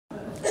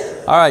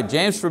All right,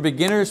 James for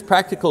Beginners,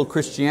 Practical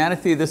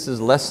Christianity. This is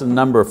lesson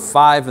number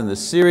 5 in the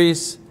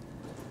series.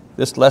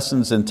 This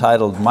lesson's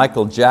entitled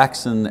Michael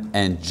Jackson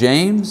and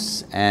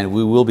James, and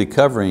we will be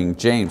covering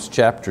James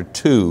chapter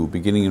 2,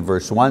 beginning in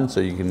verse 1,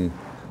 so you can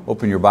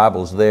open your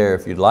Bibles there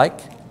if you'd like.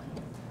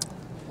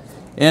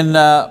 In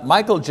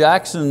Michael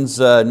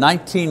Jackson's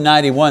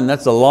 1991,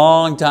 that's a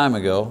long time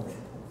ago,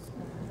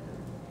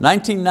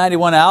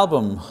 1991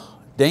 album,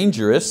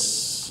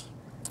 Dangerous,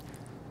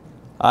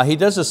 he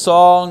does a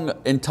song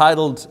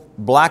entitled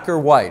Black or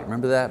White.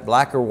 Remember that?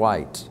 Black or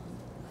White.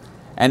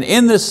 And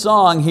in this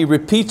song, he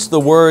repeats the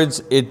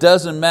words, it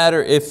doesn't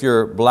matter if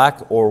you're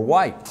black or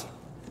white.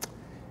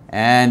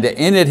 And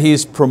in it,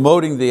 he's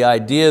promoting the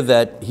idea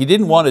that he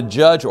didn't want to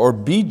judge or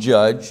be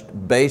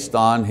judged based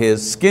on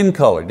his skin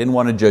color. Didn't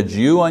want to judge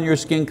you on your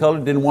skin color,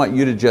 didn't want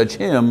you to judge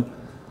him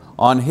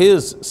on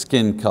his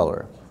skin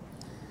color.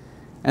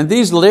 And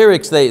these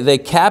lyrics, they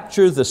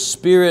capture the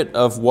spirit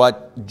of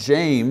what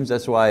James,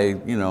 that's why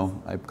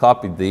I've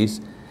copied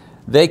these,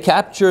 they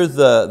capture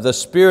the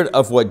spirit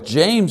of what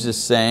James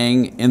is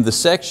saying in the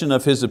section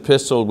of his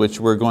epistle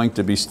which we're going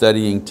to be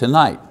studying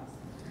tonight.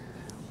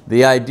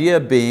 The idea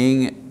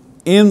being,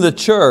 in the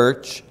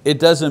church, it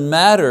doesn't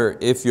matter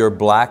if you're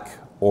black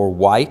or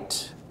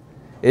white.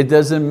 It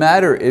doesn't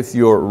matter if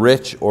you're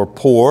rich or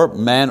poor,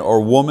 man or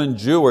woman,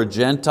 Jew or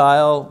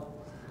Gentile.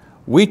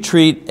 We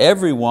treat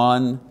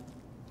everyone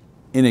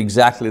in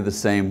exactly the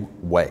same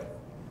way.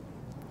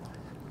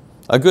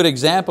 A good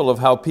example of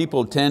how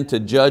people tend to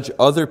judge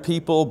other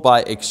people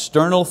by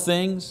external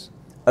things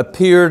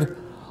appeared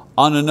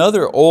on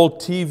another old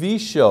TV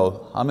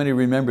show. How many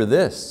remember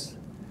this?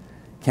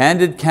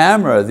 Candid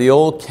Camera, the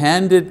old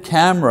Candid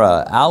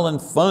Camera, Alan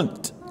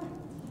Funt.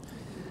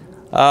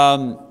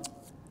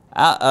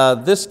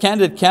 This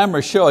Candid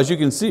Camera show, as you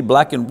can see,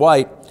 black and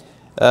white,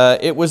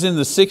 it was in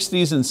the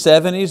 60s and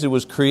 70s. It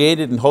was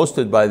created and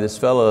hosted by this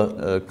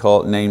fellow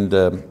named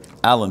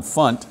Alan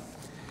Funt.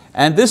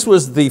 And this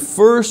was the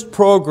first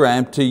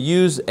program to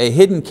use a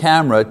hidden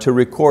camera to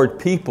record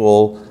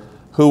people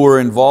who were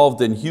involved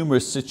in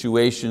humorous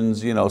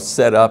situations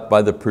set up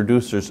by the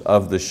producers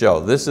of the show.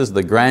 This is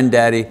the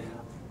granddaddy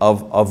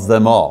of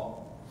them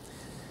all.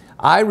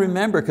 I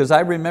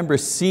remember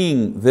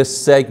seeing this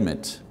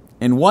segment.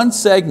 In one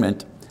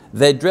segment,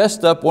 they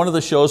dressed up one of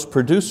the show's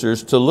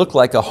producers to look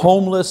like a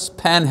homeless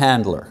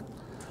panhandler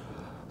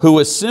who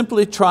was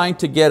simply trying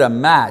to get a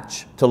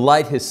match to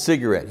light his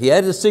cigarette. He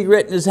had a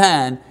cigarette in his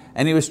hand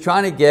and he was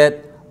trying to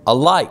get a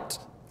light.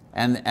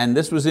 And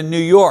this was in New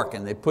York,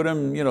 and they put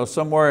him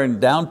somewhere in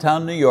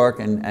downtown New York,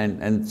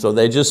 and so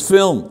they just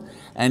filmed.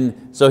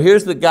 And so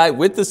here's the guy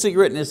with the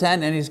cigarette in his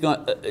hand, and he's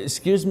going,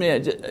 excuse me,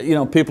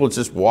 people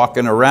just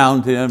walking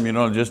around him,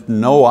 just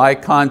no eye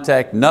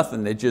contact,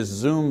 nothing. They just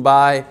zoom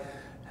by.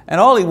 And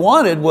all he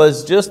wanted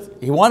was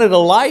he wanted a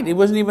light. He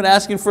wasn't even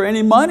asking for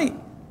any money.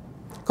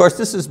 Of course,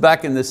 this is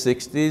back in the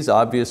 60s,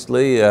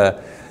 obviously.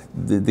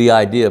 The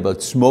idea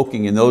about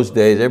smoking in those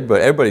days,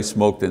 everybody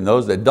smoked in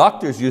those days.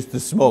 Doctors used to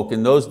smoke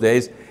in those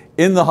days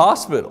in the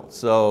hospital.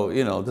 So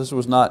this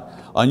was not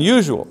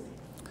unusual.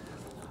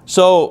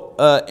 So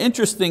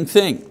interesting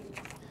thing.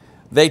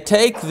 They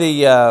take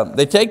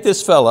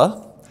this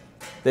fella,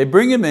 they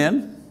bring him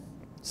in,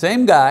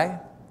 same guy,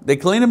 they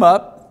clean him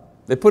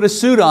up, they put a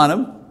suit on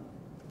him,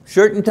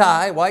 shirt and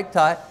tie, white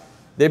tie,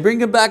 they bring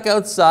him back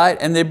outside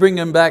and they bring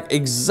him back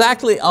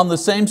exactly on the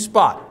same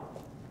spot.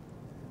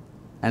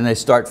 And they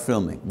start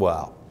filming.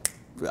 Wow,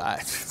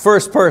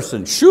 first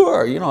person,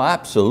 sure,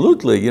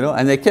 absolutely,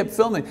 and they kept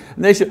filming.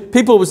 And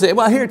people would say,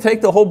 well, here,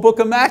 take the whole book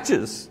of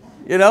matches,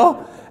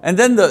 And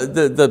then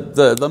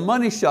the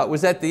money shot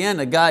was at the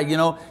end. A guy,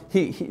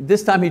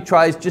 this time he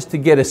tries just to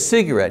get a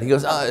cigarette. He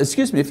goes,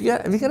 excuse me, have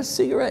you got a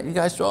cigarette? And you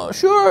guys, oh,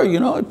 sure, he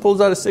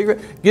pulls out a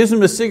cigarette, gives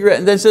him a cigarette,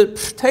 and then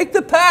says, take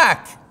the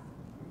pack.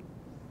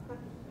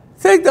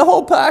 Take the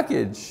whole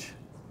package.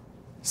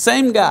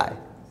 Same guy.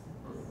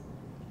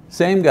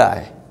 Same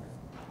guy.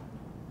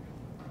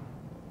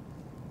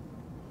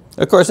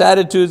 Of course,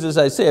 attitudes, as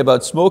I say,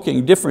 about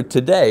smoking different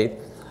today,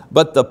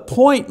 but the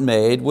point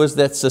made was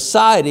that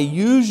society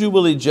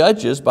usually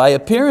judges by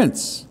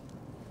appearance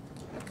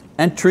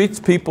and treats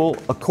people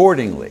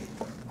accordingly.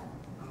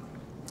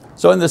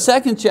 So in the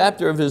 2nd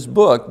chapter of his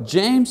book,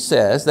 James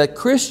says that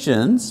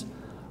Christians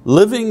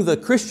living the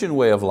Christian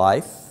way of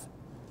life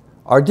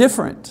are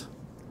different.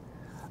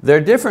 They're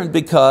different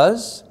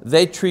because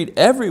they treat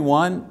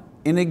everyone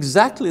in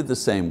exactly the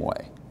same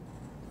way.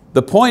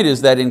 The point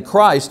is that in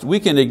Christ we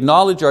can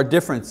acknowledge our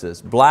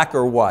differences, black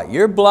or white.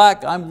 You're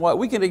black, I'm white.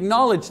 We can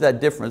acknowledge that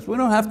difference. We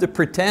don't have to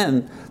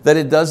pretend that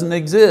it doesn't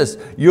exist.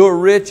 You're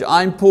rich,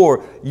 I'm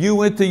poor. You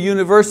went to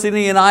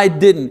university and I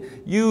didn't.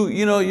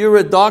 You're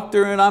a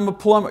doctor and I'm a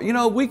plumber.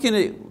 We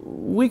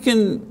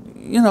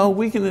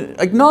can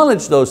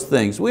acknowledge those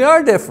things. We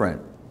are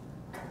different.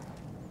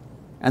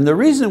 And the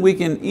reason we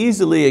can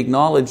easily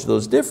acknowledge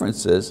those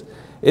differences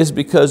is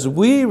because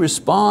we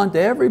respond to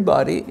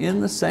everybody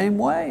in the same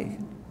way.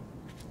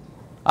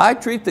 I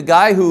treat the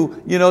guy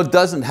who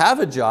doesn't have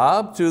a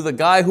job to the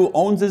guy who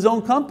owns his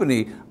own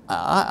company.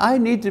 I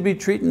need to be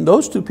treating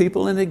those two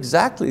people in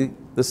exactly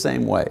the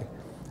same way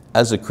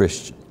as a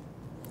Christian.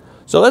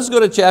 So let's go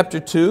to chapter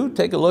 2,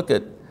 take a look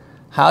at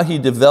how he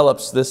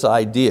develops this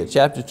idea.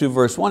 Chapter 2,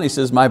 verse 1, he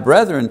says, "My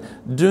brethren,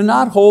 do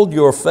not hold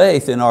your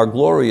faith in our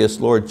glorious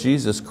Lord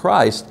Jesus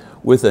Christ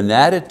with an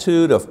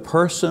attitude of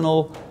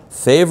personal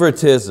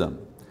favoritism."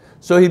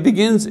 So he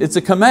begins, it's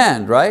a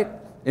command, right?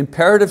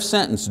 Imperative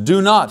sentence,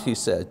 do not, he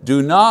said,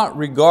 do not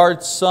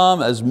regard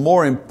some as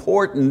more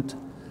important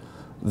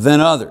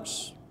than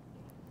others.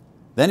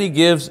 Then he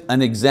gives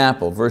an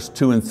example, verse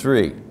 2 and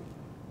 3.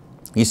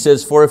 He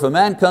says, "For if a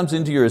man comes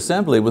into your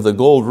assembly with a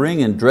gold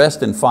ring and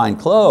dressed in fine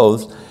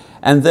clothes,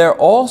 and there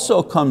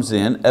also comes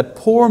in a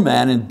poor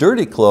man in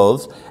dirty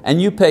clothes,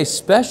 and you pay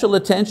special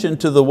attention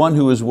to the one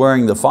who is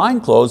wearing the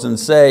fine clothes and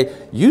say,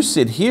 'You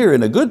sit here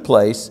in a good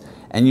place,'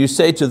 and you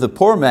say to the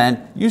poor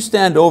man, 'You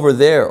stand over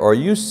there,' or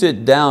 'You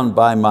sit down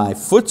by my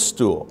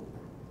footstool.'"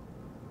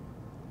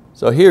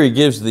 So here he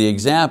gives the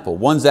example,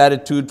 one's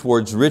attitude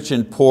towards rich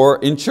and poor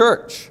in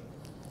church.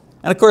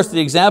 And of course the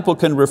example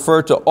can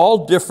refer to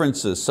all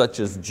differences such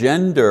as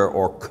gender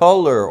or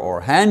color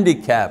or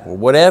handicap or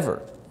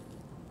whatever.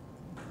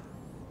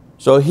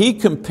 So he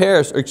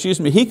compares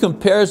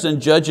and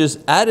judges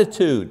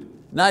attitude,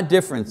 not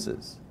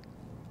differences.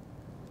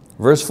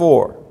 Verse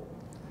 4,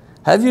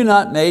 "Have you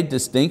not made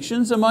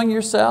distinctions among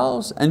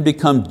yourselves and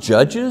become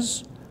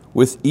judges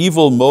with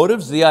evil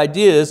motives?" The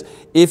idea is,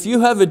 if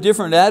you have a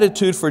different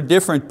attitude for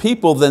different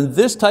people, then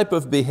this type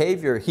of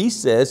behavior, he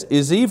says,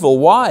 is evil.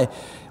 Why?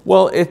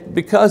 Well,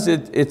 because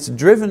it's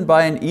driven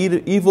by an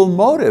evil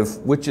motive,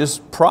 which is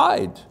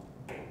pride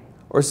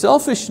or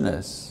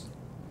selfishness.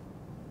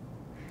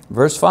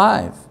 Verse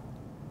 5,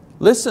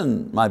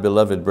 "Listen, my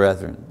beloved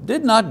brethren,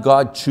 did not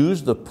God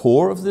choose the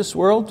poor of this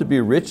world to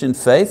be rich in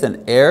faith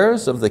and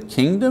heirs of the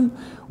kingdom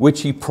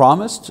which He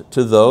promised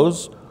to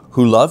those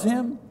who love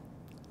Him?"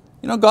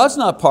 You know, God's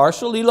not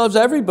partial, He loves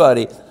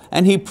everybody,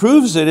 and He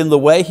proves it in the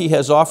way He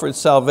has offered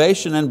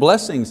salvation and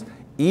blessings,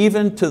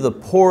 even to the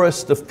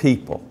poorest of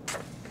people.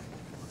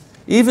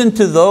 Even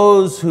to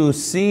those who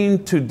seem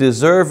to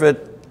deserve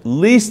it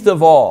least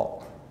of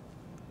all,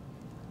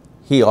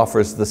 He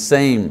offers the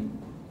same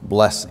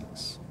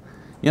blessings.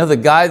 You know, the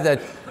guy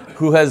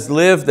who has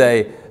lived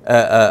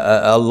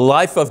a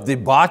life of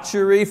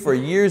debauchery for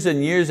years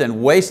and years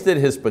and wasted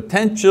his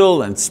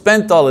potential and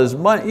spent all his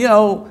money, you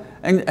know,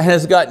 and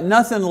has got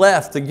nothing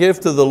left to give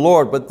to the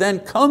Lord, but then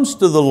comes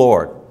to the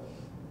Lord.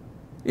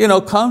 You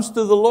know, comes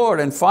to the Lord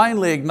and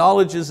finally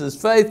acknowledges his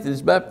faith,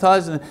 is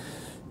baptized,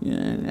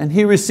 and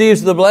he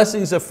receives the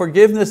blessings of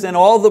forgiveness and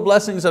all the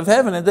blessings of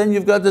heaven. And then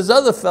you've got this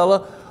other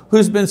fella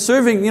who's been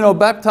serving, you know,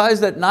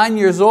 baptized at 9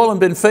 years old and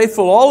been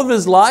faithful all of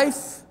his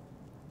life.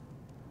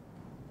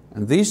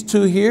 And these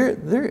two here,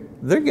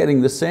 they're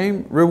getting the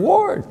same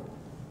reward.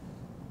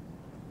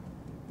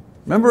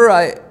 Remember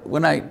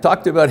when I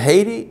talked about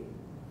Haiti?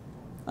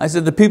 I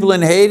said the people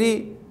in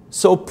Haiti,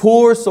 so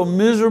poor, so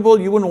miserable,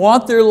 you wouldn't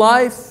want their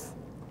life.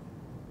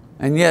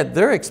 And yet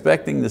they're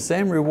expecting the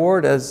same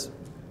reward as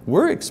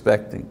we're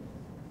expecting.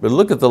 But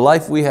look at the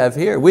life we have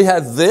here. We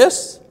have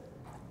this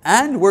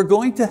and we're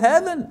going to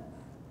heaven.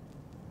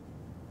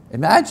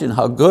 Imagine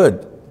how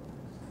good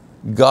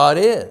God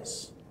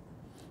is.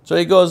 So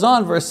he goes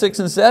on, verse 6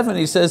 and 7,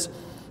 he says,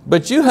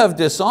 "But you have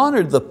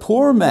dishonored the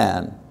poor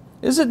man.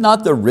 Is it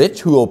not the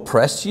rich who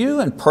oppress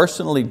you and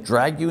personally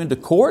drag you into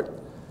court?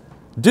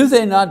 Do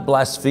they not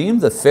blaspheme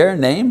the fair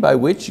name by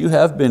which you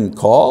have been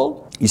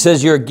called?" He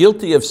says, "You're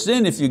guilty of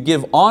sin if you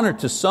give honor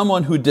to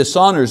someone who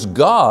dishonors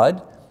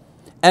God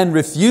and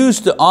refuse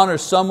to honor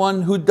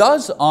someone who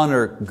does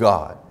honor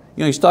God."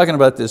 You know, he's talking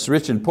about this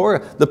rich and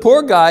poor. The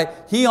poor guy,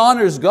 he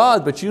honors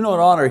God, but you don't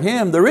honor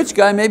him. The rich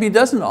guy maybe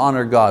doesn't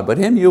honor God, but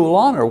him you will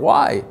honor.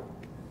 Why?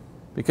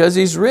 Because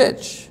he's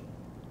rich.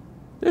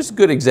 There's a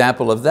good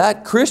example of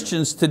that.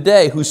 Christians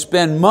today who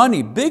spend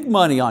money, big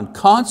money, on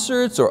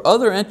concerts or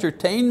other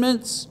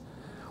entertainments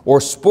or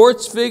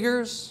sports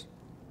figures,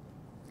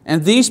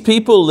 and these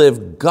people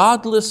live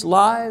godless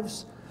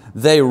lives.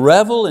 They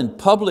revel in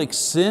public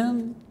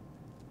sin,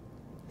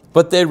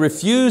 but they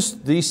refuse,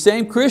 these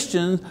same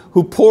Christians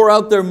who pour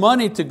out their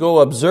money to go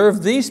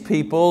observe these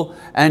people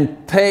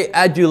and pay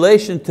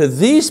adulation to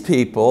these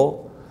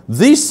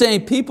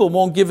same people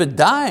won't give a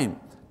dime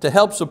to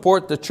help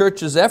support the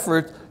church's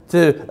effort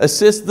to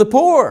assist the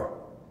poor.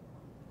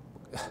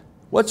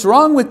 What's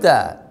wrong with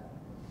that?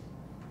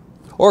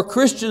 Or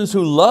Christians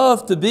who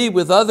love to be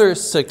with other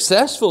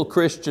successful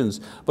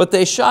Christians, but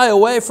they shy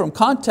away from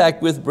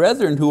contact with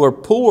brethren who are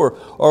poor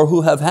or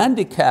who have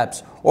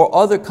handicaps or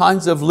other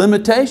kinds of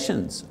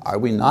limitations. Are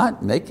we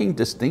not making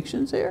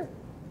distinctions here?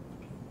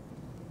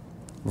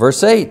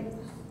 Verse 8,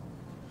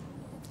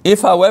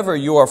 "If however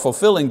you are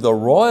fulfilling the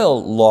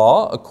royal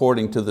law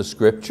according to the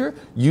scripture,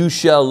 you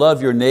shall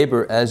love your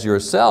neighbor as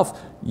yourself,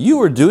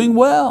 you are doing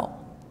well."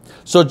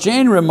 So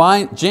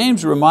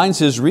James reminds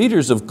his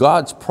readers of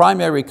God's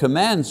primary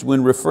commands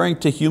when referring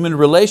to human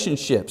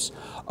relationships,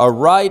 a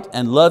right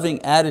and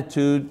loving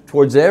attitude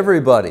towards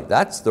everybody.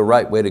 That's the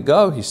right way to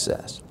go, he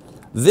says.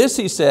 This,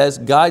 he says,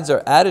 guides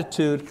our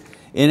attitude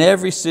in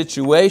every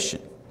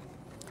situation.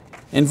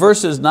 In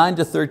verses 9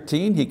 to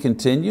 13, he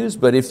continues,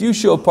 but if you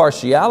show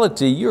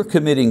partiality, you're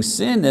committing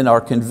sin and are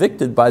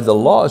convicted by the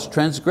law as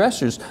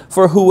transgressors.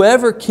 For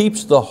whoever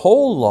keeps the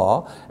whole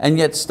law and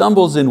yet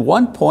stumbles in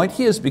one point,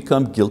 he has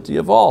become guilty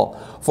of all.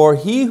 For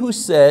he who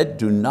said,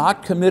 do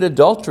not commit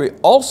adultery,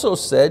 also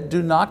said,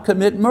 do not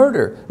commit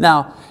murder.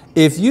 Now,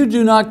 if you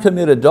do not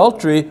commit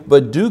adultery,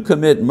 but do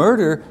commit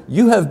murder,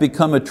 you have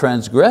become a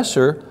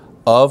transgressor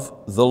of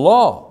the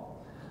law.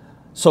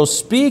 So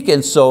speak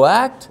and so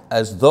act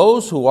as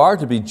those who are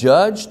to be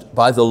judged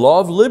by the law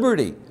of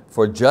liberty,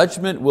 for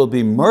judgment will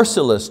be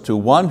merciless to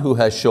one who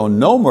has shown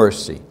no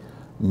mercy.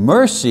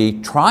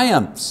 Mercy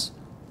triumphs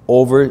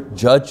over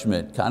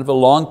judgment. Kind of a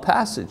long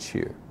passage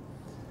here.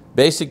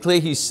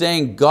 Basically, he's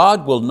saying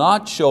God will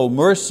not show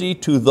mercy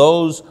to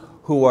those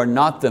who are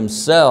not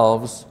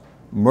themselves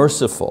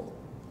merciful.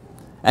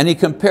 And he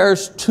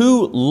compares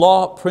two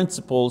law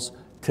principles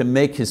to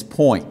make his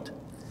point.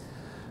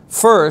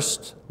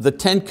 First, the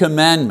 10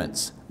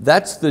 Commandments,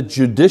 that's the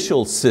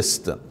judicial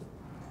system.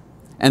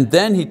 And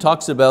then he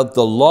talks about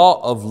the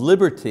law of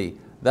liberty,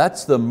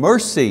 that's the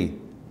mercy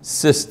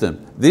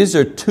system. These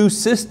are two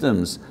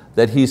systems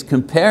that he's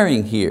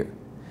comparing here.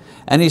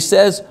 And he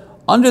says,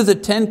 under the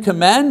 10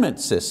 Commandment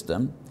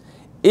system,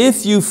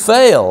 if you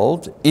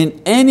failed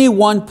in any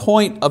one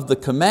point of the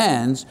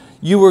commands,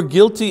 you were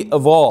guilty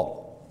of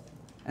all.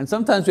 And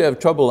sometimes we have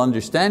trouble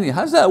understanding,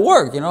 how does that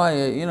work?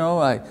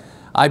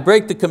 I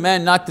break the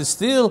command not to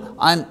steal,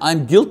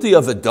 I'm guilty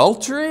of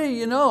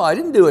adultery? I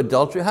didn't do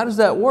adultery, how does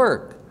that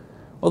work?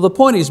 Well, the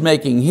point he's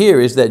making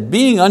here is that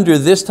being under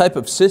this type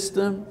of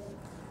system,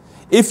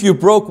 if you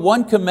broke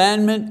one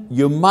commandment,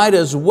 you might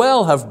as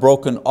well have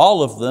broken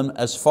all of them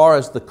as far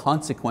as the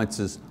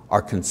consequences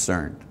are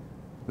concerned.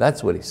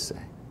 That's what he's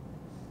saying.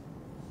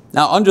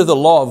 Now, under the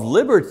law of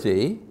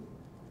liberty,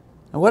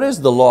 and what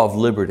is the law of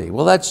liberty?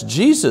 Well, that's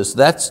Jesus,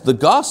 that's the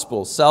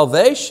gospel,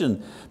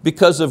 salvation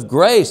because of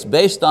grace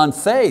based on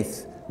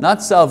faith,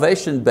 not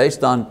salvation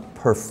based on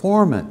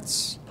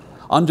performance.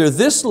 Under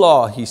this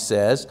law, he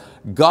says,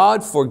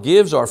 God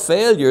forgives our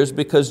failures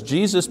because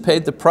Jesus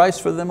paid the price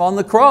for them on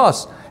the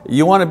cross.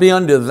 You want to be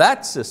under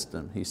that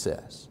system, he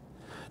says.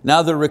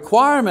 Now the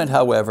requirement,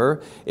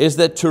 however, is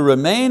that to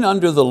remain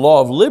under the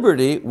law of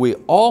liberty, we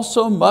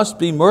also must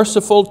be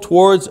merciful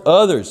towards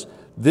others.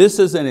 This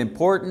is an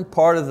important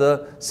part of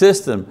the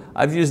system.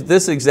 I've used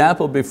this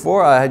example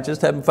before, I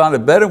just haven't found a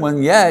better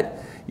one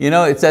yet.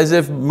 It's as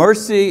if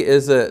mercy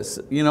is a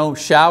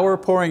shower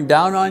pouring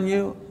down on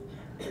you.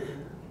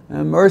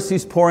 And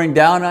mercy's pouring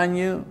down on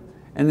you.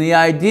 And the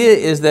idea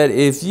is that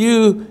if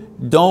you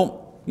don't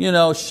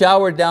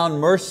shower down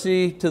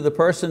mercy to the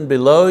person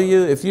below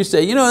you, if you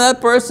say,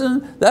 that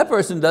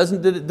person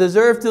doesn't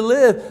deserve to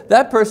live,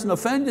 that person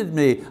offended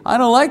me, I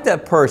don't like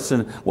that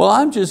person, well,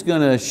 I'm just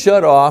going to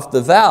shut off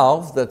the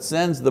valve that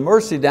sends the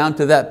mercy down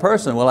to that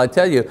person. Well, I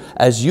tell you,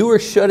 as you are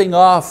shutting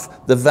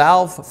off the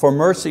valve for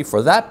mercy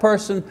for that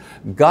person,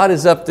 God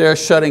is up there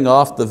shutting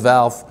off the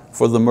valve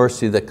for the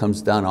mercy that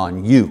comes down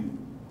on you.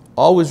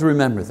 Always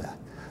remember that.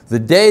 The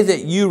day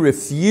that you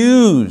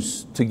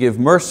refuse to give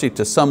mercy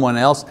to someone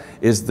else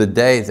is the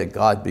day that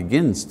God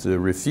begins to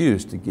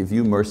refuse to give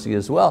you mercy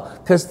as well,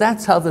 because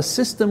that's how the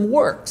system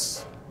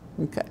works.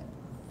 Okay.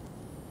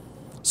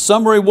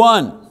 Summary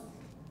 1,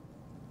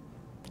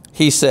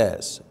 he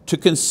says, to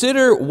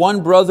consider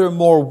one brother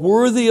more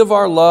worthy of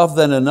our love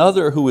than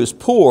another who is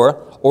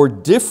poor or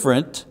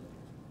different,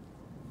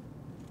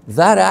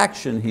 that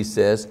action, he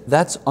says,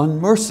 that's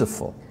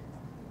unmerciful.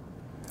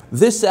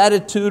 This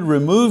attitude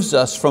removes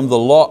us from the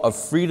law of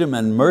freedom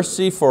and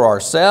mercy for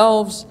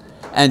ourselves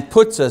and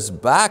puts us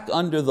back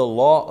under the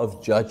law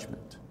of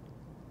judgment.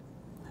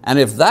 And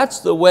if that's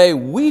the way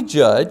we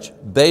judge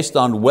based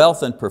on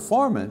wealth and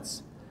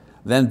performance,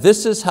 then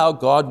this is how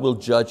God will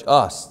judge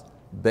us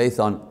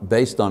based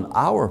on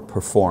our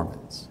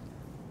performance.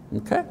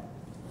 Okay?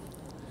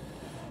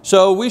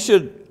 So we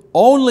should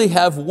only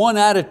have one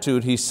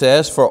attitude, he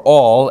says, for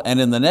all,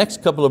 and in the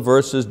next couple of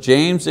verses,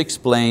 James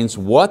explains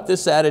what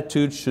this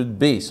attitude should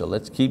be. So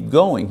let's keep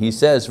going. He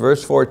says,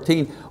 verse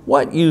 14,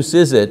 what use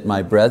is it,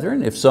 my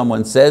brethren, if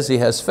someone says he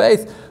has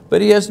faith,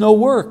 but he has no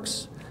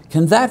works?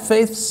 Can that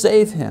faith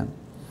save him?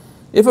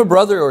 If a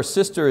brother or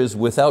sister is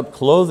without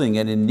clothing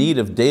and in need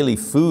of daily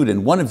food,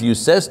 and one of you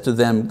says to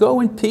them, go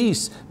in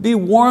peace, be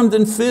warmed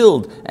and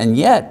filled, and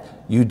yet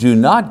you do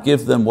not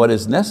give them what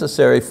is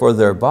necessary for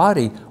their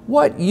body,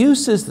 what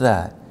use is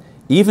that?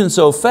 Even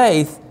so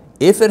faith,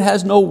 if it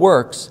has no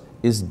works,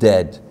 is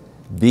dead,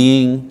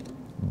 being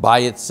by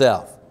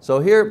itself.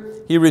 So here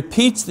he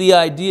repeats the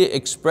idea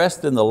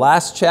expressed in the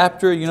last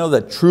chapter,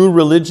 that true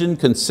religion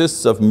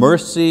consists of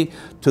mercy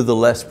to the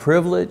less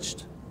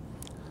privileged.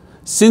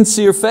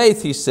 Sincere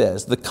faith, he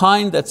says, the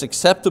kind that's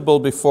acceptable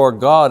before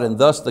God and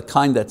thus the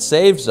kind that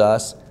saves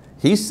us,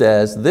 he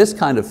says, this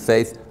kind of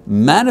faith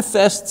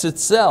manifests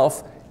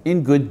itself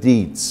in good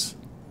deeds.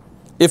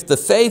 If the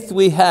faith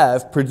we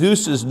have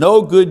produces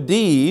no good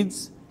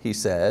deeds, he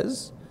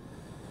says,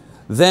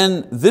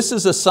 then this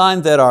is a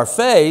sign that our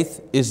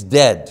faith is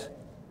dead.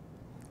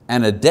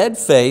 and a dead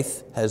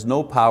faith has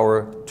no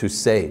power to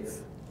save.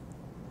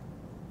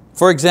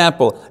 For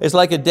example, it's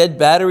like a dead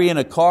battery in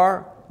a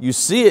car. You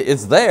see it,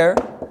 it's there,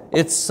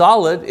 it's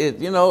solid.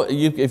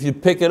 If you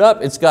pick it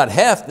up, it's got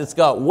heft, it's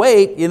got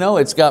weight,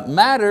 it's got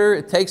matter,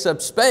 it takes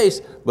up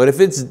space, but if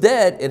it's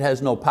dead, it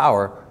has no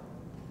power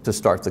to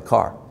start the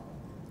car.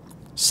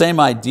 Same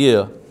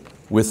idea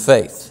with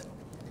faith.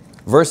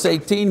 Verse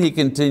 18, he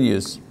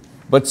continues,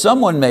 but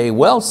someone may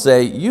well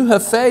say, you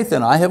have faith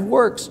and I have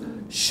works.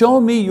 Show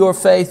me your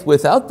faith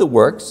without the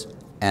works,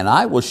 and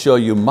I will show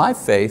you my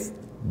faith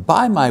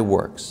by my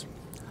works.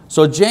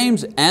 So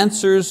James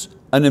answers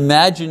an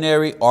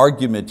imaginary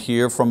argument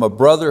here from a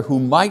brother who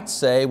might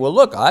say, well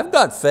look, I've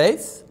got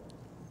faith.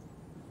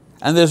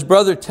 And this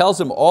brother tells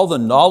him all the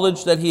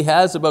knowledge that he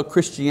has about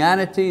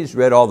Christianity. He's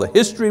read all the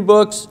history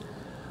books,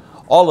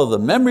 all of the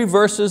memory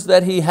verses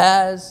that he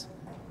has.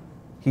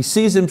 He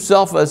sees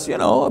himself as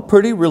a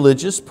pretty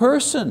religious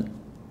person.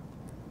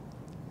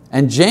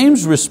 And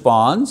James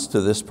responds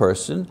to this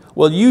person,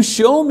 well, you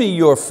show me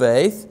your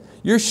faith.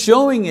 You're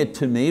showing it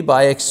to me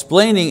by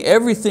explaining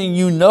everything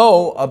you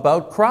know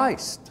about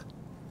Christ.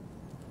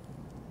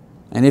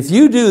 And if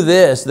you do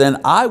this, then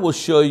I will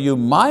show you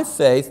my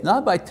faith,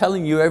 not by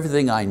telling you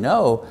everything I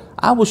know.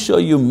 I will show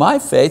you my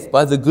faith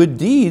by the good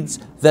deeds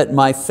that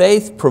my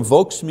faith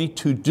provokes me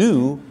to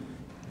do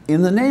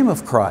in the name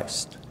of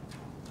Christ.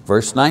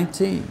 Verse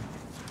 19,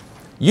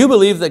 you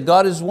believe that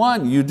God is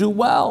one, you do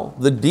well.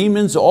 The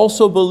demons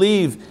also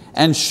believe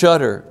and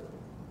shudder.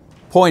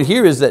 Point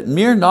here is that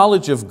mere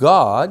knowledge of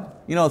God,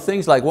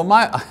 things like,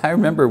 I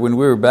remember when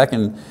we were back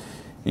in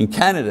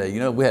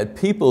Canada, we had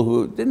people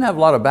who didn't have a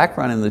lot of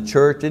background in the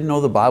church, didn't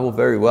know the Bible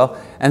very well,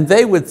 and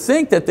they would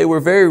think that they were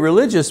very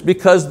religious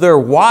because their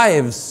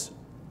wives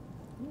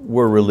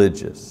were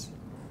religious.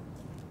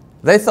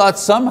 They thought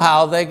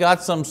somehow they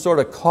got some sort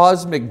of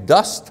cosmic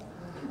dust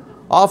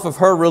off of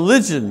her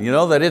religion,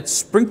 that it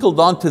sprinkled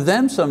onto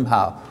them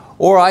somehow.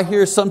 Or I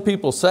hear some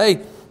people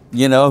say,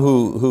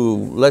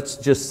 who let's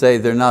just say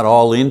they're not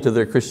all into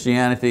their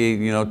Christianity,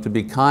 to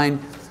be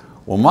kind.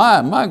 Well,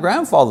 my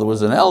grandfather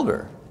was an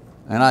elder.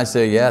 And I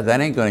say, yeah, that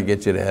ain't going to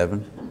get you to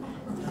heaven.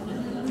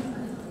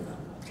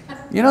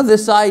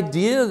 This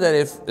idea that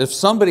if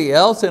somebody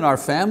else in our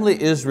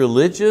family is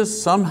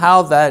religious,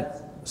 somehow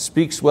that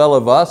speaks well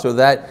of us, or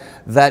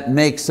that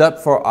makes up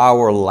for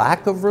our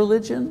lack of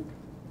religion.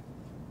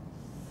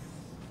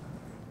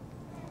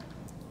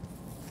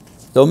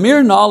 The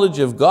mere knowledge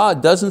of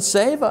God doesn't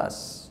save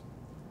us.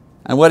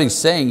 And what he's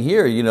saying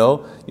here,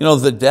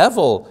 the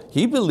devil,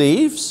 he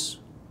believes.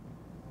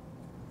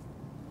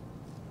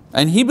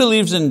 And he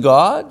believes in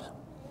God,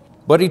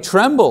 but he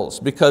trembles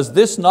because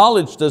this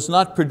knowledge does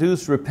not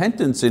produce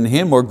repentance in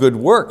him or good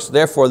works.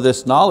 Therefore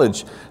this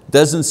knowledge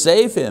doesn't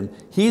save him.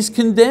 He's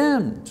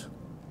condemned.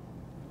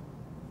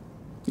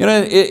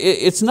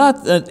 It's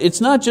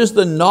not just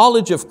the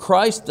knowledge of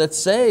Christ that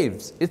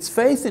saves, it's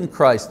faith in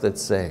Christ that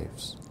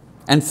saves.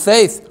 And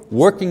faith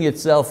working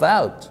itself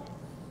out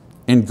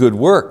in good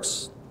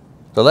works.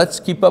 So let's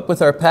keep up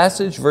with our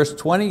passage. Verse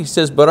 20, he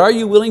says, but are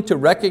you willing to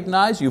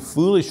recognize, you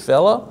foolish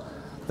fellow,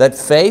 that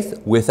faith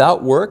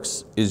without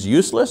works is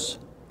useless?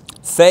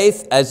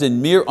 Faith as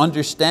in mere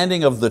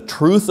understanding of the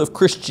truth of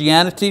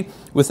Christianity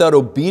without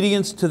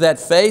obedience to that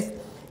faith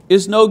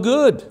is no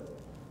good.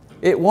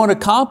 It won't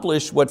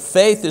accomplish what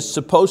faith is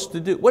supposed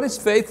to do. What is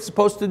faith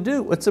supposed to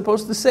do? It's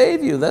supposed to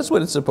save you. That's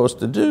what it's supposed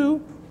to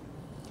do.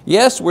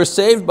 Yes, we're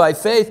saved by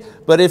faith,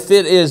 but if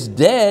it is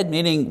dead,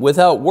 meaning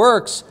without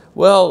works,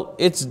 well,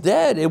 it's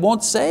dead. It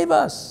won't save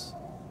us.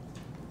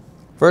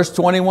 Verse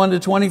 21 to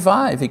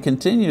 25, he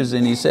continues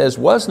and he says,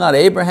 was not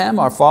Abraham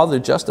our father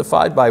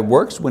justified by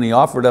works when he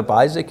offered up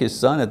Isaac his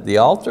son at the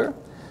altar?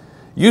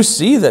 You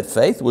see that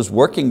faith was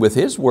working with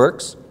his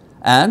works,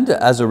 and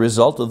as a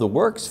result of the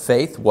works,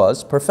 faith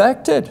was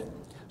perfected.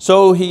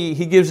 So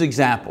he gives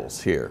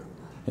examples here.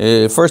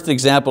 First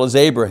example is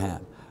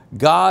Abraham.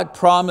 God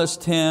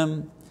promised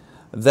him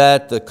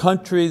that the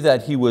country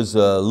that he was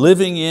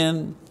living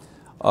in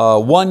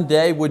one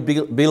day would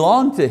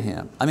belong to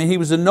him. I mean, he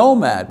was a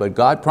nomad, but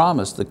God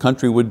promised the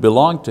country would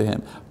belong to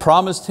him.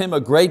 Promised him a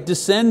great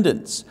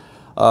descendants.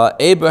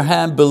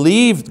 Abraham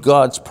believed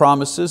God's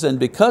promises, and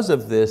because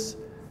of this,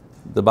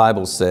 the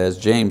Bible says,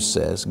 James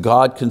says,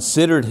 God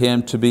considered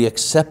him to be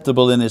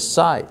acceptable in his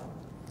sight.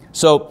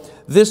 So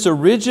this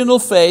original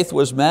faith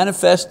was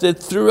manifested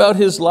throughout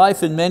his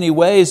life in many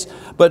ways,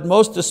 but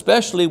most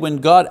especially when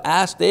God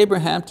asked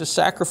Abraham to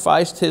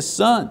sacrifice his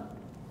son.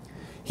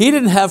 He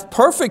didn't have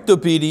perfect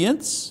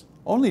obedience,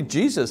 only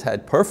Jesus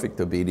had perfect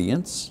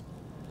obedience,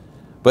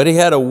 but he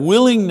had a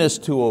willingness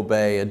to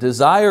obey, a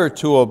desire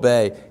to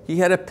obey. He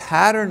had a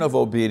pattern of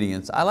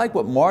obedience. I like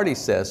what Marty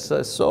says,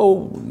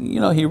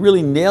 he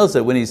really nails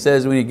it when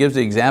he gives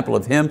the example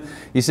of him.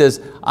 He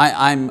says,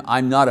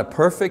 I'm not a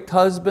perfect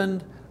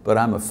husband, but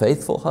I'm a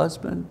faithful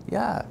husband.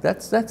 Yeah,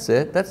 that's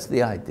it, that's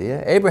the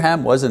idea.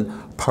 Abraham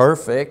wasn't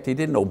perfect, he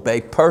didn't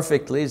obey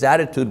perfectly, his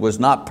attitude was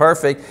not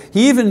perfect.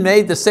 He even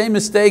made the same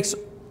mistakes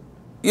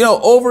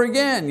over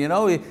again.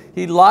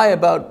 He'd lie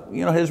about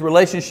his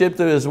relationship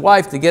to his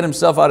wife to get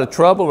himself out of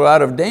trouble or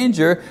out of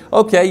danger.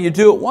 Okay, you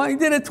do it once, he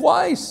did it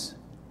twice.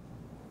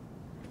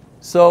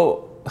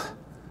 So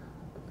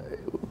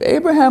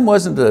Abraham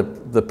wasn't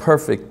the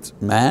perfect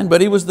man,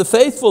 but he was the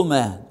faithful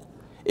man.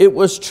 It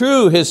was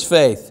true, his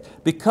faith,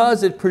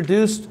 because it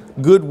produced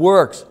good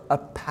works, a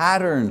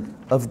pattern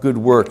of good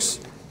works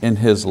in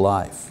his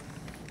life.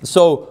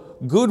 So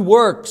good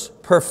works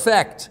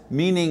perfect,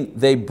 meaning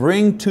they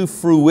bring to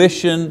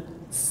fruition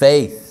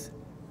faith.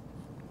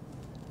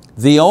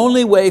 The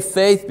only way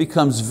faith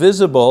becomes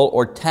visible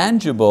or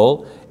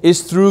tangible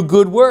is through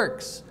good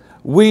works.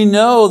 We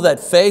know that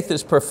faith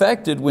is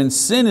perfected when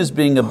sin is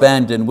being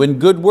abandoned, when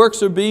good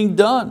works are being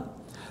done.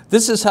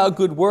 This is how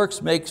good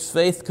works makes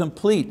faith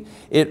complete.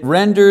 It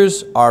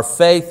renders our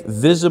faith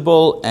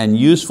visible and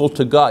useful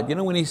to God.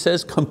 When he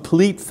says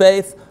complete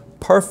faith,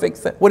 perfect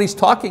faith, what he's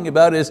talking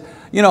about is,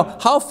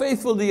 how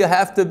faithful do you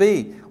have to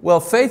be?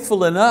 Well,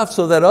 faithful enough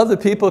so that other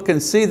people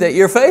can see that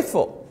you're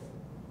faithful.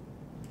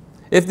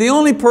 If the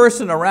only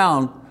person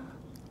around,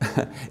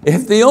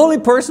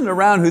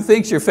 who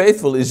thinks you're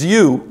faithful is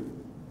you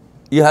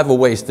have a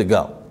ways to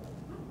go.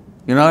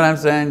 You know what I'm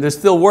saying? There's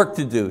still work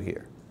to do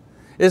here.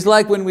 It's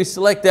like when we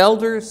select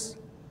elders.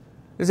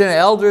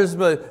 Elders,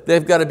 but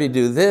they've got to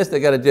do this,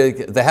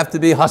 they have to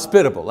be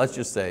hospitable, let's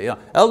just say.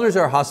 Elders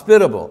are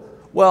hospitable.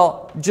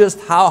 Well, just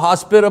how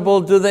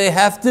hospitable do they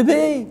have to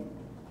be?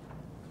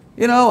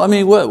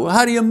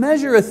 How do you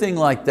measure a thing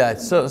like that?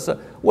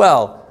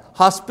 Well,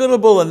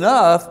 hospitable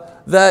enough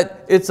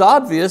that it's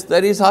obvious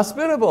that he's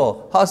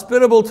hospitable.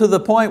 Hospitable to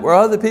the point where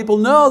other people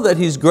know that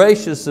he's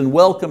gracious and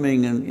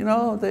welcoming, and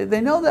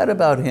they know that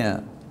about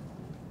him.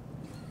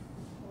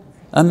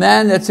 A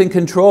man that's in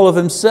control of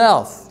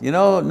himself,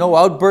 no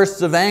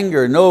outbursts of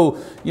anger, no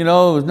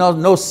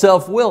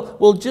self-will.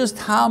 Well, just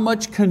how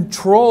much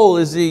control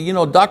is he,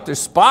 Dr.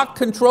 Spock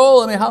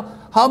control?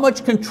 How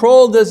much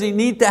control does he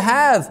need to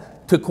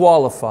have to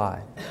qualify?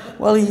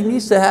 Well, he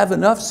needs to have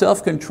enough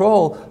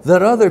self-control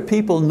that other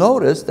people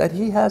notice that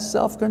he has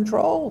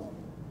self-control.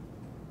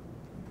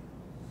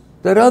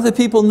 That other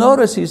people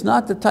notice he's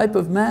not the type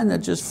of man that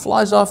just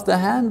flies off the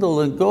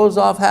handle and goes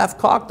off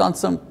half-cocked on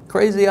some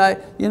crazy,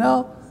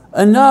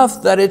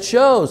 enough that it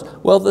shows.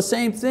 Well, the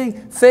same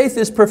thing, faith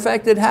is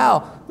perfected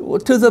how?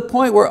 To the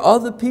point where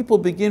other people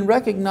begin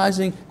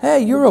recognizing, hey,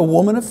 you're a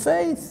woman of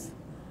faith.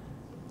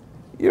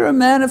 You're a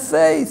man of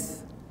faith.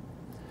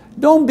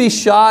 Don't be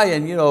shy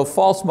and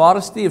false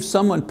modesty if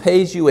someone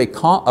pays you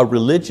a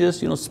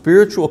religious,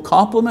 spiritual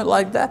compliment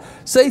like that.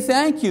 Say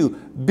thank you.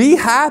 Be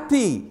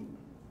happy.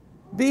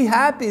 Be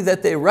happy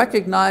that they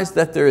recognize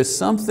that there is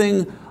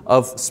something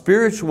of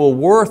spiritual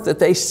worth that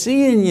they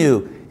see in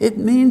you. It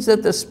means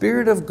that the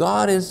Spirit of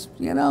God is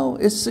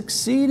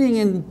succeeding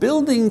in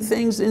building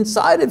things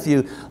inside of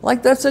you.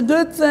 Like that's a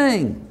good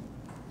thing.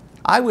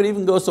 I would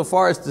even go so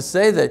far as to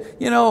say that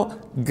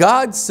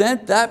God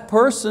sent that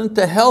person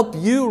to help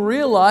you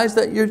realize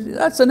that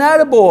that's an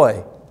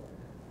attaboy.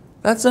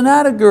 That's an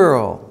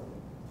attagirl.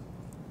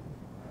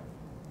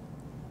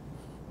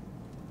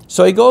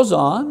 So he goes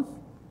on.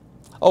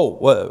 Oh,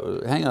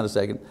 well, hang on a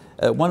second.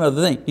 One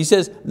other thing. He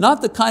says,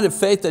 not the kind of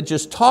faith that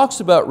just talks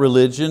about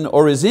religion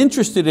or is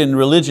interested in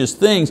religious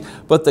things,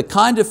 but the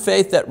kind of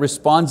faith that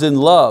responds in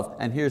love.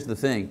 And here's the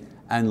thing,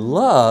 and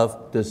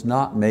love does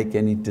not make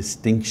any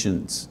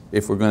distinctions,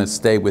 if we're going to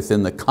stay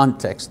within the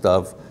context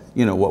of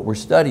what we're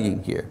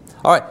studying here.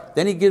 All right,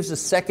 then he gives a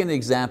second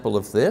example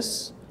of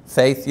this,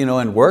 faith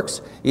and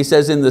works. He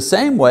says, in the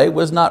same way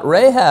was not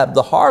Rahab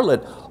the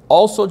harlot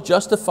also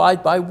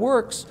justified by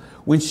works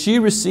when she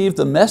received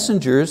the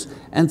messengers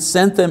and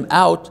sent them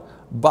out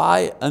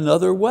by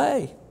another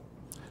way?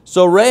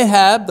 So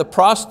Rahab, the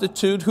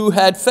prostitute who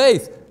had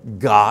faith,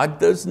 God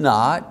does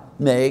not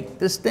make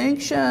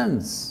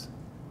distinctions.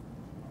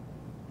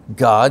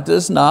 God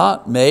does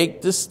not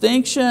make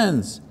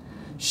distinctions.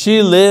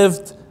 She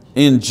lived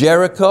in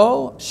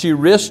Jericho. She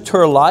risked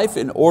her life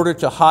in order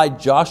to hide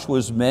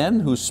Joshua's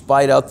men who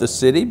spied out the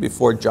city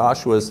before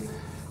Joshua's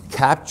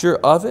capture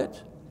of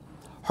it.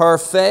 Her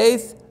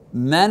faith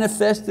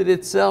manifested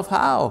itself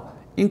how?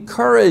 In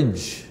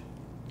courage.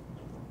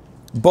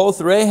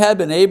 Both Rahab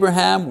and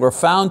Abraham were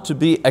found to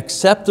be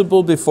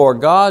acceptable before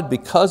God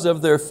because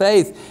of their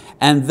faith.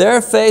 And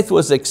their faith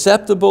was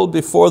acceptable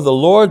before the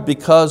Lord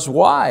because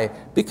why?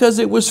 Because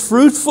it was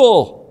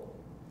fruitful.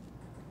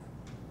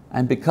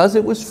 And because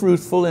it was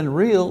fruitful and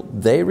real,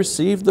 they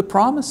received the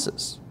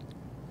promises.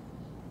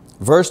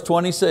 Verse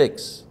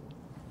 26,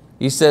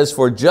 he says,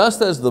 for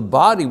just as the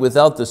body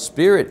without the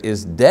spirit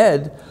is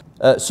dead,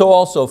 so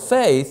also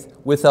faith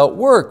without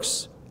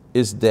works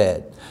is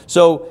dead.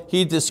 So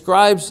he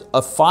describes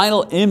a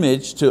final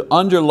image to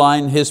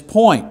underline his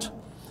point.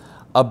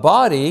 A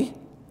body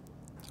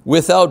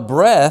without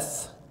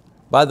breath,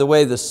 by the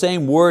way, the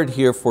same word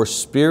here for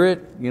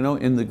spirit,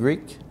 in the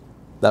Greek,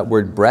 that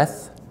word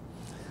breath.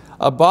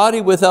 A body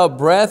without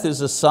breath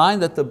is a sign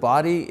that the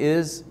body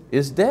is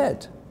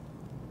dead.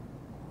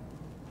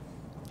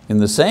 In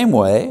the same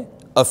way,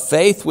 a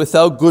faith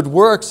without good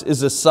works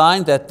is a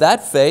sign that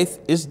that faith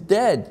is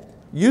dead,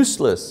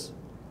 useless.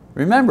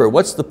 Remember,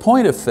 what's the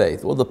point of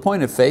faith? Well, the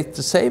point of faith is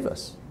to save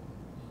us.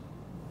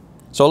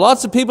 So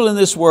lots of people in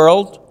this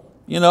world,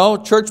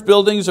 church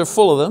buildings are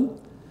full of them.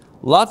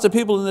 Lots of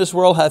people in this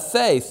world have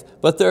faith,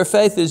 but their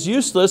faith is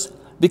useless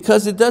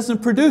because it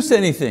doesn't produce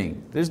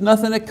anything. There's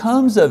nothing that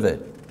comes of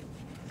it.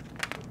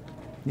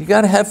 You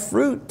got to have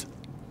fruit.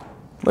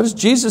 What does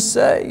Jesus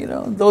say?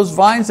 Those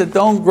vines that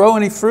don't grow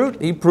any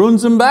fruit, He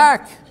prunes them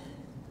back,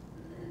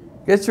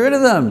 gets rid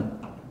of them.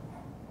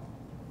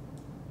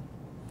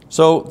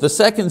 So the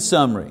second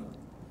summary,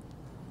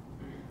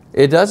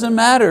 it doesn't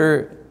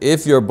matter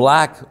if you're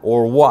black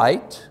or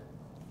white.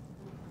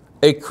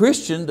 A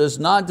Christian does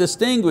not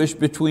distinguish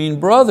between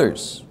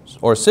brothers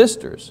or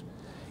sisters.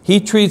 He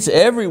treats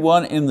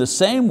everyone in the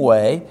same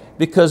way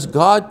because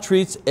God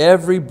treats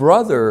every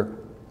brother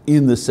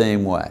in the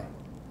same way.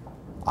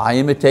 I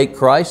imitate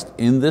Christ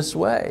in this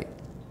way.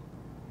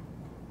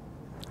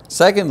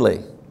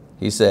 Secondly,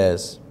 he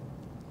says,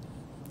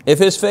 if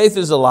his faith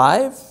is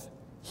alive,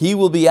 he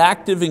will be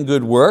active in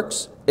good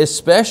works,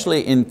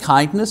 especially in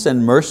kindness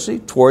and mercy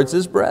towards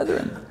his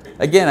brethren.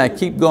 Again, I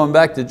keep going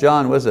back to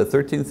John, was it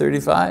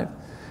 13:35?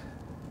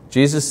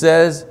 Jesus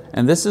says,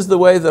 and this is the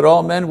way that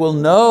all men will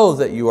know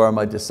that you are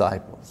my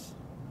disciples,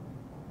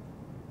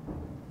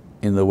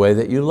 in the way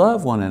that you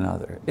love one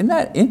another. Isn't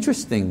that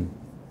interesting?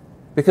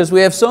 Because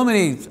we have so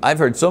many, I've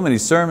heard so many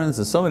sermons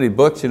and so many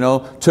books,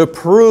 to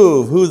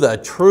prove who the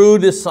true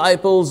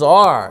disciples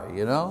are,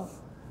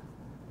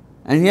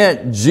 And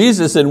yet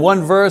Jesus, in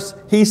one verse,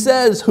 He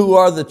says who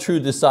are the true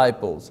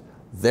disciples.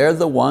 They're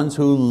the ones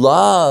who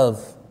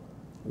love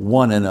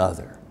one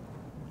another.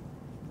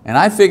 And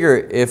I figure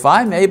if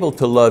I'm able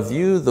to love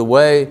you the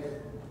way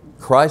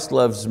Christ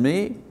loves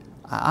me,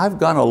 I've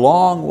gone a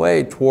long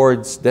way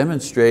towards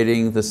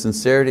demonstrating the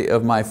sincerity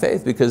of my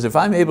faith, because if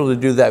I'm able to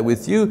do that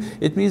with you,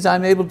 it means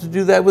I'm able to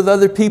do that with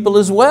other people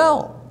as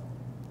well.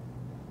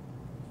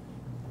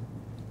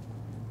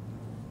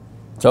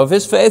 So if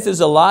his faith is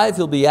alive,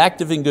 he'll be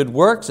active in good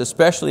works,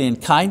 especially in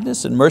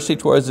kindness and mercy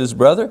towards his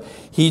brother.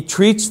 He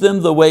treats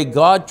them the way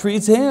God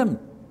treats him.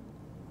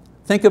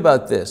 Think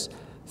about this.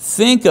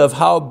 Think of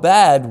how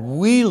bad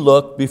we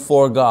look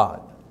before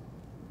God.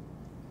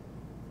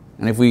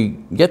 And if we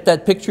get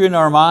that picture in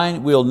our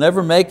mind, we'll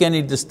never make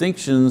any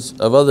distinctions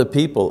of other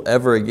people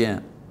ever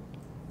again.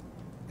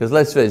 Because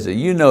let's face it,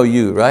 you know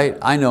you, right?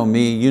 I know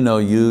me, you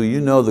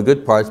know the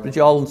good parts, but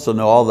you also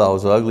know all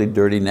those ugly,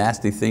 dirty,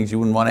 nasty things you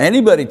wouldn't want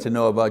anybody to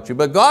know about you,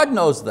 but God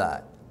knows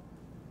that.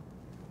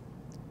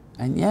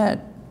 And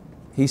yet,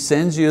 He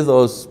sends you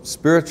those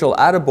spiritual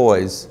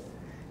attaboys.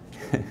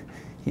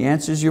 He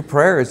answers your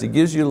prayers, He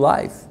gives you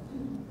life.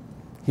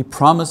 He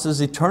promises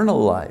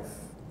eternal life.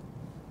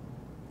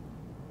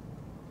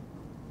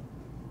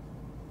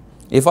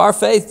 If our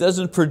faith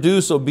doesn't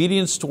produce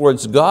obedience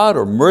towards God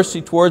or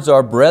mercy towards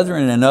our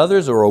brethren and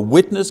others, or a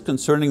witness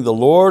concerning the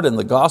Lord and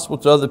the gospel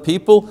to other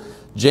people,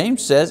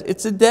 James says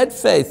it's a dead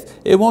faith.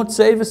 It won't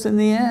save us in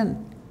the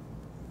end.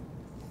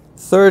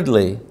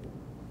 Thirdly,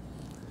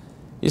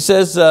 he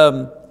says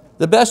the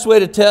best way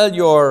to test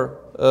your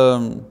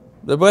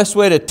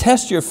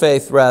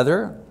faith,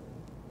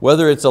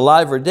 whether it's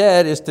alive or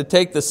dead, is to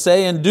take the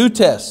say and do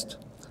test.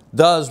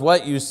 Does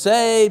what you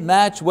say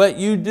match what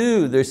you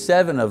do? There's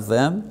 7 of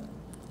them.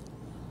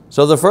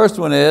 So the first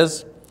one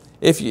is,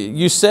 if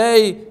you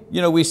say,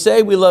 we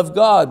say we love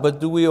God, but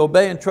do we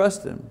obey and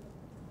trust Him?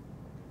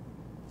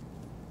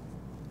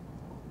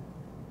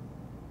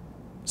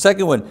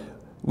 Second one,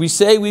 we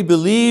say we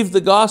believe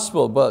the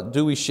gospel, but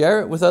do we share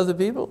it with other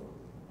people?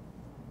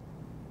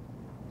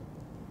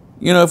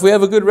 If we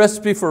have a good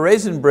recipe for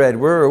raisin bread,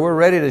 we're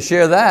ready to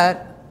share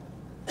that.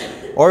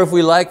 Or if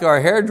we like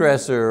our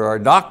hairdresser, or our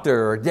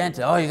doctor, or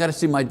dentist, oh, you got to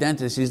see my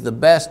dentist, he's the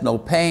best, no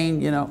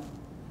pain,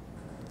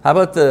 How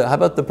about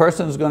the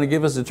person who's going to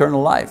give us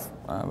eternal life?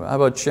 How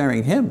about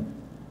sharing him?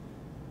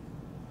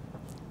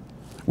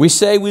 We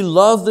say we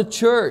love the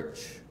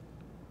church,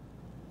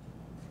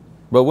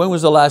 but when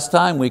was the last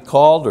time we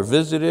called or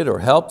visited or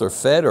helped or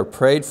fed or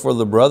prayed for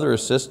the brother or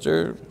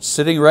sister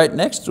sitting right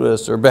next to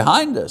us or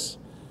behind us?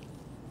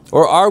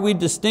 Or are we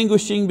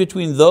distinguishing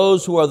between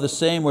those who are the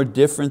same or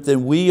different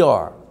than we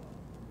are?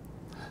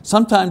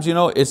 Sometimes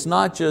it's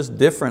not just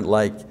different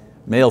like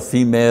male,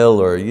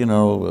 female,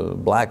 or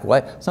black,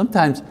 white.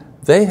 Sometimes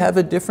they have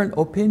a different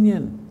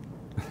opinion.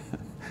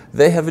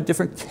 They have a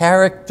different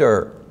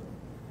character.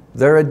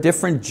 They're a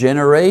different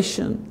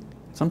generation.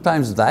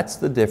 Sometimes that's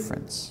the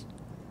difference.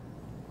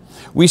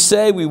 We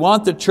say we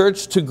want the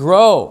church to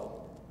grow,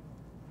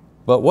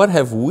 but what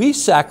have we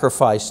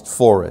sacrificed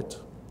for it?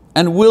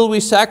 And will we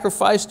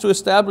sacrifice to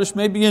establish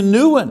maybe a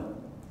new one?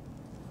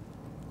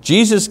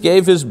 Jesus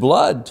gave His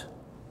blood.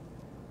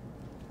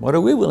 What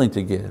are we willing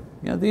to give?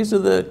 These are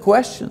the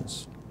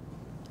questions.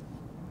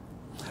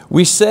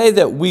 We say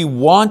that we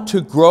want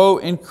to grow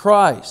in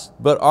Christ,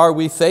 but are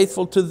we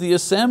faithful to the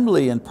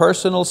assembly and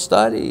personal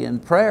study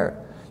and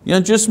prayer?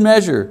 Just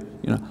measure,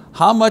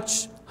 how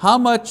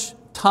much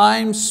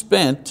time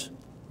spent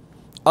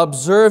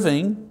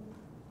observing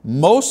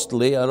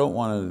mostly, I don't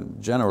want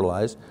to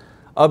generalize,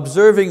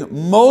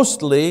 observing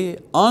mostly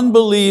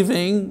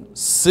unbelieving,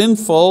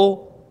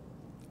 sinful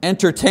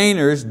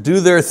entertainers do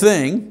their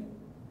thing,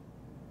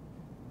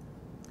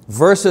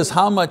 versus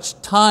how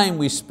much time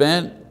we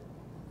spent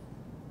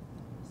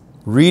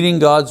reading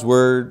God's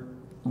word,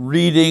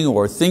 reading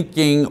or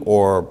thinking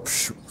or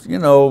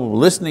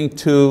listening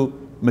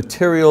to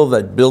material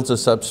that builds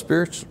us up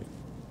spiritually.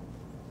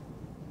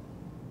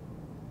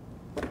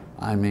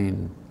 I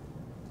mean,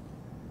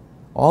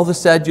 all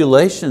this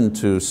adulation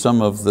to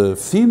some of the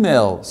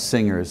female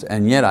singers,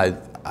 and yet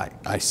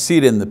I see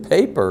it in the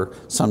paper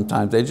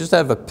sometimes. They just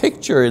have a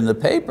picture in the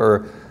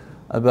paper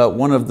about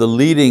one of the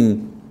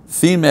leading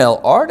female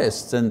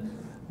artists, and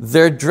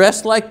they're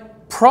dressed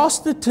like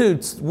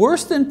prostitutes,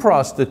 worse than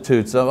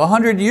prostitutes.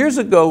 100 years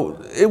ago,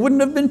 it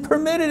wouldn't have been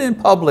permitted in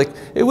public.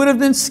 It would have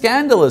been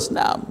scandalous.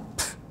 Now,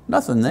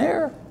 nothing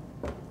there.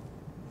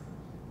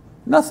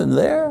 Nothing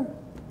there.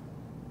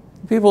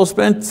 People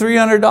spend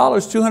 $300,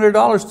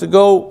 $200 to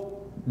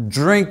go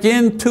drink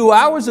in 2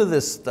 hours of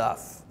this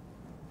stuff.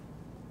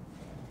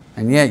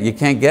 And yet you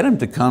can't get them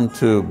to come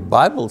to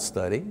Bible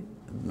study.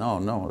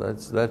 No,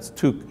 that's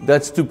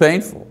too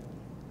painful.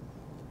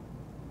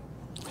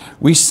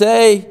 We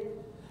say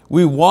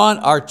we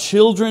want our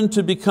children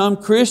to become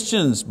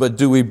Christians, but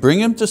do we bring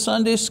them to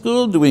Sunday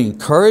school? Do we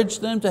encourage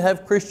them to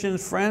have Christian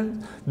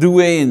friends? Do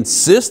we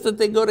insist that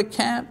they go to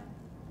camp?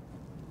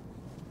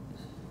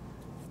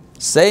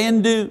 Say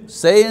and do,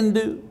 say and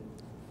do.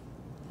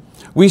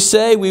 We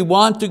say we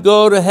want to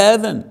go to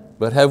heaven,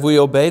 but have we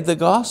obeyed the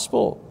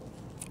gospel?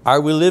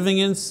 Are we living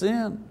in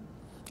sin?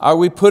 Are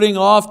we putting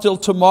off till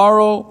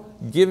tomorrow,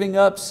 giving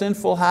up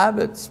sinful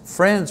habits,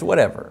 friends,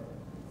 whatever?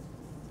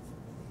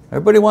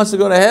 Everybody wants to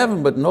go to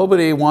heaven, but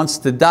nobody wants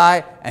to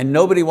die, and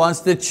nobody wants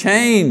to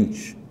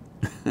change.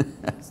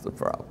 That's the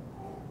problem.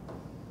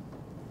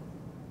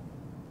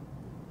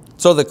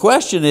 So the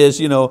question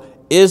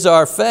is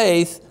our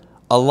faith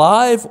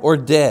alive or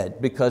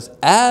dead? Because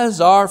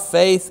as our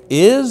faith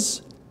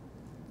is,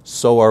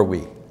 so are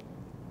we.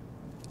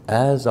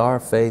 As our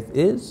faith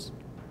is,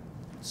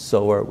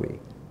 so are we.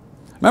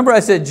 Remember I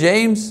said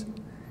James,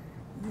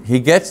 he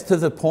gets to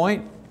the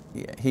point.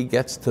 Yeah, he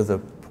gets to the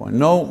point.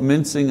 No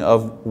mincing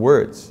of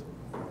words.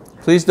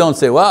 Please don't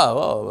say,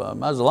 wow,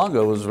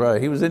 Mazzalongo was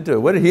right. He was into it.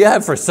 What did he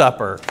have for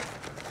supper?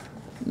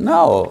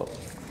 No.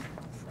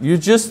 You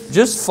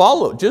just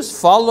follow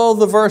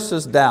the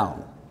verses down.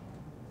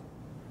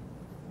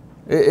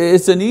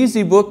 It's an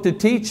easy book to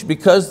teach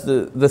because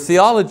the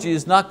theology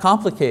is not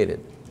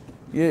complicated.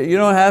 You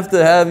don't have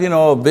to have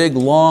a big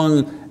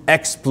long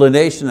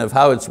explanation of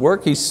how it's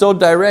worked. He's so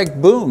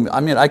direct, boom. I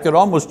mean, I could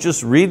almost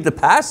just read the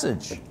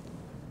passage.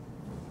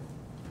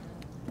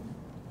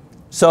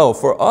 So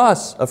for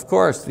us, of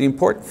course, the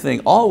important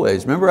thing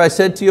always, remember I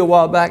said to you a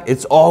while back,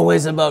 it's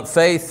always about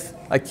faith.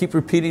 I keep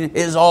repeating it,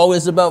 it's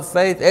always about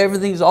faith.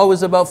 Everything's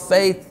always about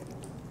faith.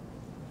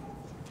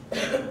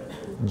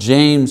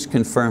 James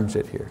confirms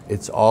it here.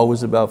 It's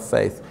always about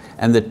faith.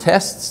 And the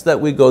tests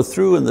that we go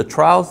through and the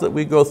trials that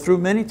we go through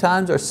many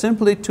times are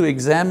simply to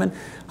examine,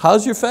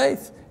 how's your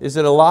faith? Is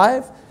it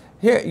alive?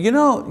 Here, you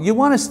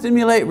want to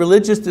stimulate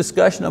religious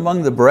discussion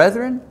among the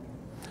brethren?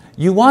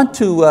 You want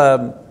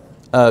to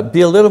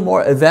be a little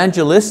more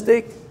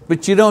evangelistic,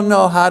 but you don't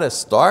know how to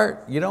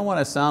start? You don't want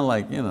to sound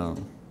like, do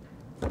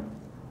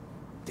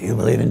you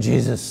believe in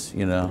Jesus?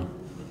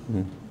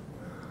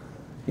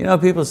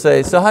 People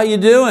say, so how you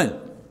doing?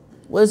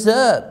 What's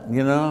up?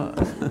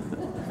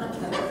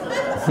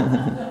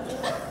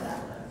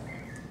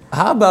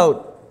 How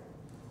about,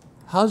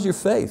 how's your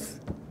faith?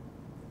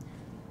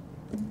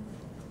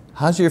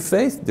 How's your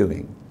faith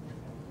doing?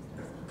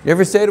 You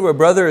ever say to a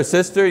brother or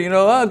sister,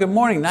 oh, good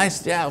morning,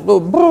 nice, yeah,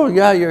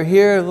 you're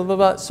here, blah, blah,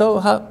 blah. So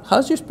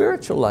how's your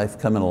spiritual life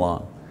coming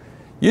along?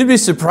 You'd be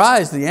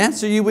surprised the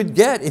answer you would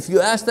get if you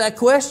asked that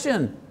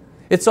question.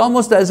 It's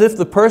almost as if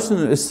the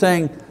person is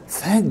saying,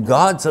 thank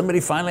God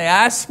somebody finally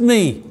asked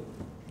me.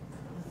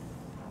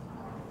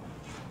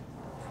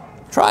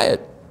 Try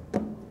it.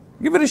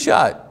 Give it a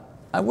shot.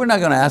 We're not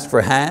going to ask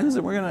for hands.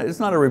 It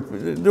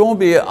won't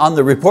be on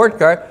the report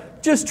card.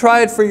 Just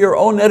try it for your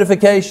own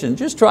edification.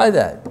 Just try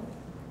that.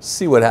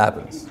 See what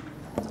happens.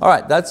 All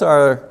right, that's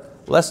our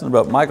lesson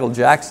about Michael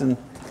Jackson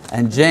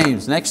and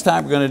James. Next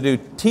time we're going to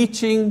do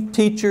teaching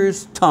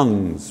teachers'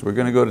 tongues. We're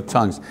going to go to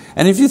tongues.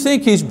 And if you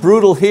think he's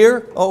brutal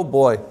here, oh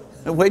boy,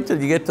 wait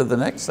till you get to the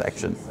next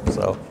section.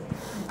 So,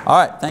 all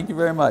right, thank you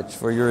very much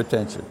for your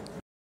attention.